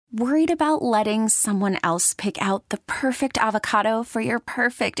Worried about letting someone else pick out the perfect avocado for your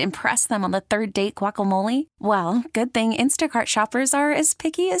perfect impress them on the third date guacamole? Well, good thing Instacart shoppers are as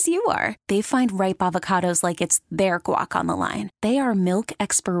picky as you are. They find ripe avocados like it's their guac on the line. They are milk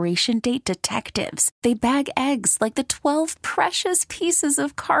expiration date detectives. They bag eggs like the 12 precious pieces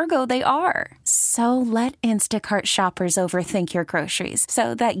of cargo they are. So let Instacart shoppers overthink your groceries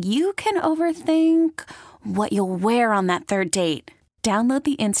so that you can overthink what you'll wear on that third date. Download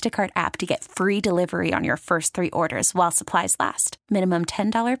the Instacart app to get free delivery on your first 3 orders while supplies last. Minimum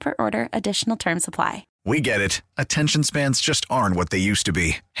 $10 per order. Additional terms apply. We get it. Attention spans just aren't what they used to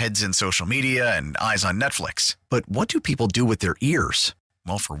be. Heads in social media and eyes on Netflix. But what do people do with their ears?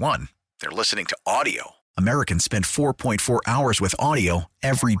 Well, for one, they're listening to audio. Americans spend 4.4 hours with audio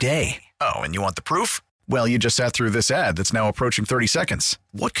every day. Oh, and you want the proof? Well, you just sat through this ad that's now approaching 30 seconds.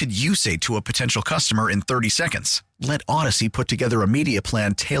 What could you say to a potential customer in 30 seconds? Let Odyssey put together a media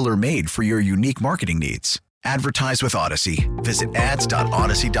plan tailor-made for your unique marketing needs. Advertise with Odyssey. Visit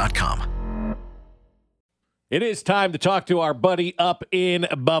ads.odyssey.com. It is time to talk to our buddy up in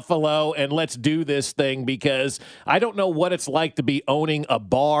Buffalo, and let's do this thing because I don't know what it's like to be owning a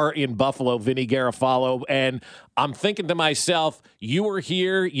bar in Buffalo, Vinnie Garafalo, and I'm thinking to myself, you were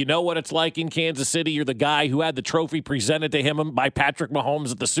here, you know what it's like in Kansas City. You're the guy who had the trophy presented to him by Patrick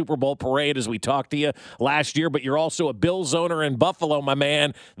Mahomes at the Super Bowl parade as we talked to you last year, but you're also a Bills owner in Buffalo, my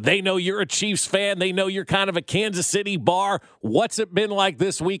man. They know you're a Chiefs fan. They know you're kind of a Kansas City bar. What's it been like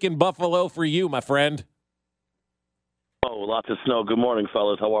this week in Buffalo for you, my friend? Oh, lots of snow. Good morning,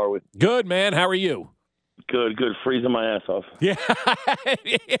 fellas. How are we? Good, man. How are you? Good. Freezing my ass off. Yeah,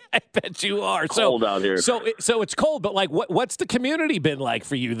 I bet you are. Cold out here. So it's cold, but like, what's the community been like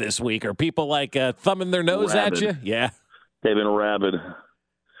for you this week? Are people like thumbing their nose rabid. at you? Yeah, they've been rabid.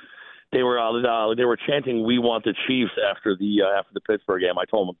 They were chanting, "We want the Chiefs" after the Pittsburgh game. I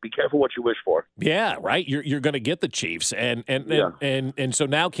told them, "Be careful what you wish for." Yeah, right. You're going to get the Chiefs, and so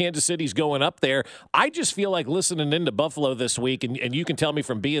now Kansas City's going up there. I just feel like listening into Buffalo this week, and you can tell me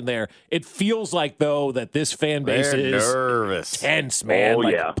from being there, it feels like though that this fan base is nervous, tense, man.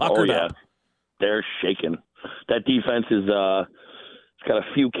 Puckered up. They're shaking. That defense is it's got a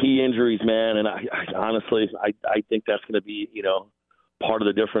few key injuries, man, and I honestly think that's going to be part of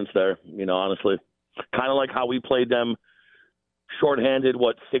the difference there, honestly. Kind of like how we played them shorthanded,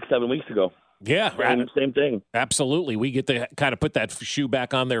 6-7 weeks ago. Yeah. Same thing. Absolutely. We get to kind of put that shoe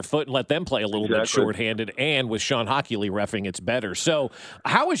back on their foot and let them play a little bit shorthanded, and with Sean Hockley reffing, it's better. So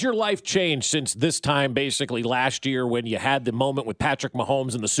how has your life changed since this time, basically last year, when you had the moment with Patrick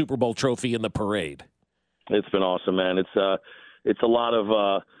Mahomes and the Super Bowl trophy in the parade? It's been awesome, man. It's a lot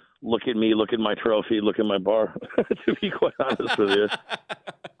of look at me, look at my trophy, look at my bar, to be quite honest with you.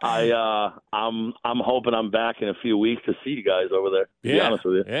 I'm hoping I'm back in a few weeks to see you guys over there, to be honest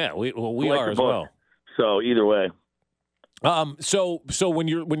with you. Yeah, we are as well. So either way. So when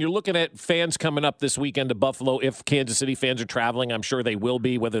you're looking at fans coming up this weekend to Buffalo, if Kansas City fans are traveling, I'm sure they will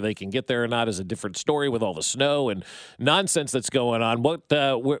be. Whether they can get there or not is a different story with all the snow and nonsense that's going on.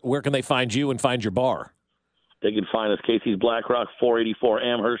 Where can they find you and find your bar? They can find us, Casey's Black Rock, 484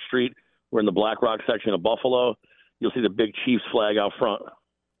 Amherst Street. We're in the Black Rock section of Buffalo. You'll see the big Chiefs flag out front.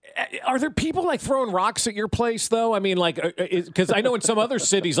 Are there people like throwing rocks at your place, though? I mean, like, because I know in some other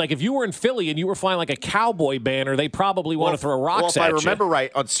cities, like if you were in Philly and you were flying like a cowboy banner, they probably want to throw rocks at you. If I remember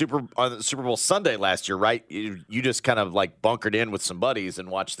right, on the Super Bowl Sunday last year, right, you just kind of like bunkered in with some buddies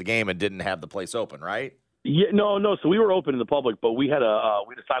and watched the game and didn't have the place open, right? Yeah, no. So we were open in the public, but we had a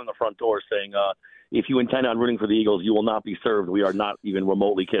sign on the front door saying, if you intend on rooting for the Eagles, you will not be served. We are not even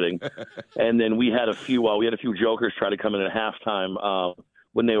remotely kidding. And then we had a few jokers try to come in at halftime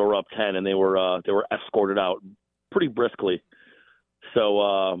when they were up 10, and they were escorted out pretty briskly. So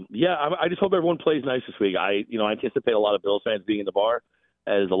I just hope everyone plays nice this week. I anticipate a lot of Bills fans being in the bar,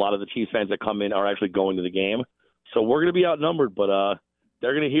 as a lot of the Chiefs fans that come in are actually going to the game. So we're going to be outnumbered, but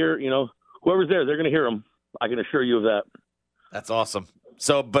they're going to hear whoever's there, they're going to hear them. I can assure you of that. That's awesome.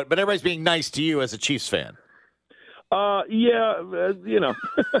 So, but everybody's being nice to you as a Chiefs fan. As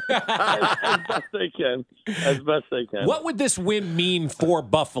best they can. As best they can. What would this win mean for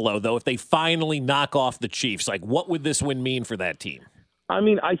Buffalo, though, if they finally knock off the Chiefs? Like, what would this win mean for that team? I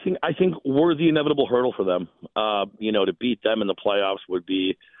mean, I think we're the inevitable hurdle for them. To beat them in the playoffs would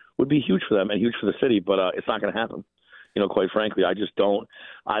be huge for them and huge for the city, but it's not going to happen. Quite frankly, I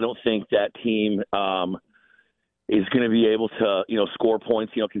don't think that team is going to be able to, score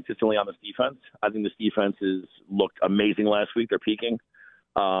points, consistently on this defense. I think this defense has looked amazing last week. They're peaking.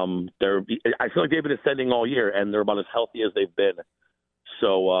 I feel like they've been ascending all year, and they're about as healthy as they've been.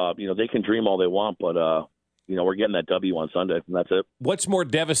 So, they can dream all they want, but we're getting that W on Sunday, and that's it. What's more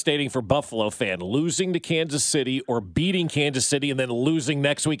devastating for Buffalo fan, losing to Kansas City or beating Kansas City and then losing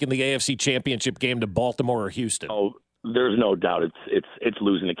next week in the AFC Championship game to Baltimore or Houston? Oh, there's no doubt it's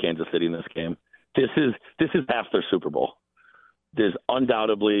losing to Kansas City in this game. This is half their Super Bowl. There's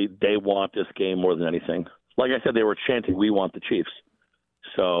undoubtedly they want this game more than anything. Like I said, they were chanting, "We want the Chiefs."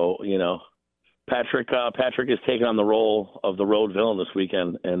 So Patrick is taking on the role of the road villain this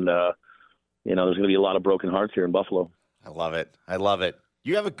weekend, and there's going to be a lot of broken hearts here in Buffalo. I love it.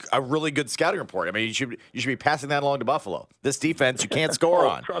 You have a really good scouting report. I mean, you should be passing that along to Buffalo. This defense you can't score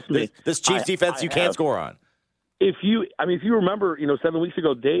on. Trust me, this Chiefs defense you can't score on. If you remember, 7 weeks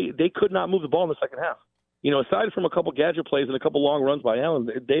ago, they could not move the ball in the second half. Aside from a couple gadget plays and a couple long runs by Allen,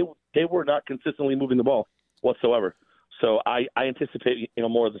 they were not consistently moving the ball whatsoever. So I anticipate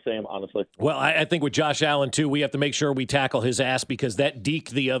more of the same, honestly. Well, I think with Josh Allen, too, we have to make sure we tackle his ass because that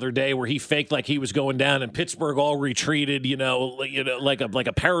deke the other day where he faked like he was going down and Pittsburgh all retreated, like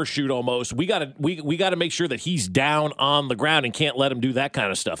a parachute almost. We got to make sure that he's down on the ground and can't let him do that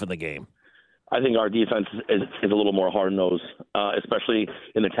kind of stuff in the game. I think our defense is a little more hard-nosed, especially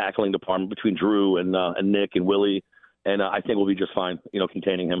in the tackling department between Drew and Nick and Willie. And I think we'll be just fine,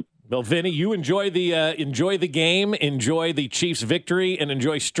 containing him. Well, Vinny, you enjoy the game, enjoy the Chiefs' victory, and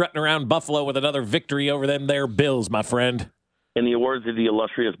enjoy strutting around Buffalo with another victory over them there Bills, my friend. In the words of the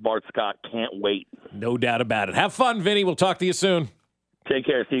illustrious Bart Scott, can't wait. No doubt about it. Have fun, Vinny. We'll talk to you soon. Take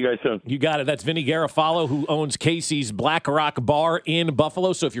care. See you guys soon. You got it. That's Vinnie Garafalo, who owns Casey's Black Rock Bar in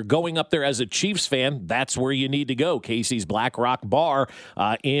Buffalo. So if you're going up there as a Chiefs fan, that's where you need to go. Casey's Black Rock Bar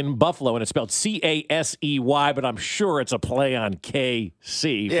in Buffalo. And it's spelled Casey, but I'm sure it's a play on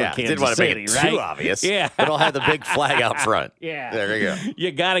KC for Kansas didn't want to City, make it right? too obvious. Yeah. It'll have the big flag out front. Yeah. There you go.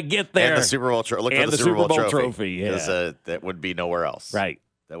 You got to get there. And the Super Bowl look for the Super Bowl trophy. Yeah. Because that would be nowhere else. Right.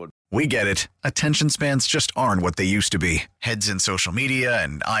 We get it. Attention spans just aren't what they used to be. Heads in social media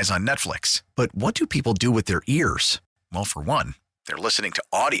and eyes on Netflix. But what do people do with their ears? Well, for one, they're listening to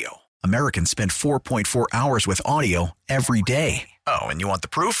audio. Americans spend 4.4 hours with audio every day. Oh, and you want the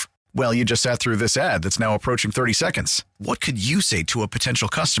proof? Well, you just sat through this ad that's now approaching 30 seconds. What could you say to a potential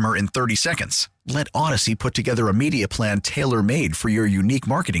customer in 30 seconds? Let Odyssey put together a media plan tailor-made for your unique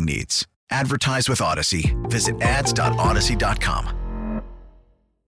marketing needs. Advertise with Odyssey. Visit ads.odyssey.com.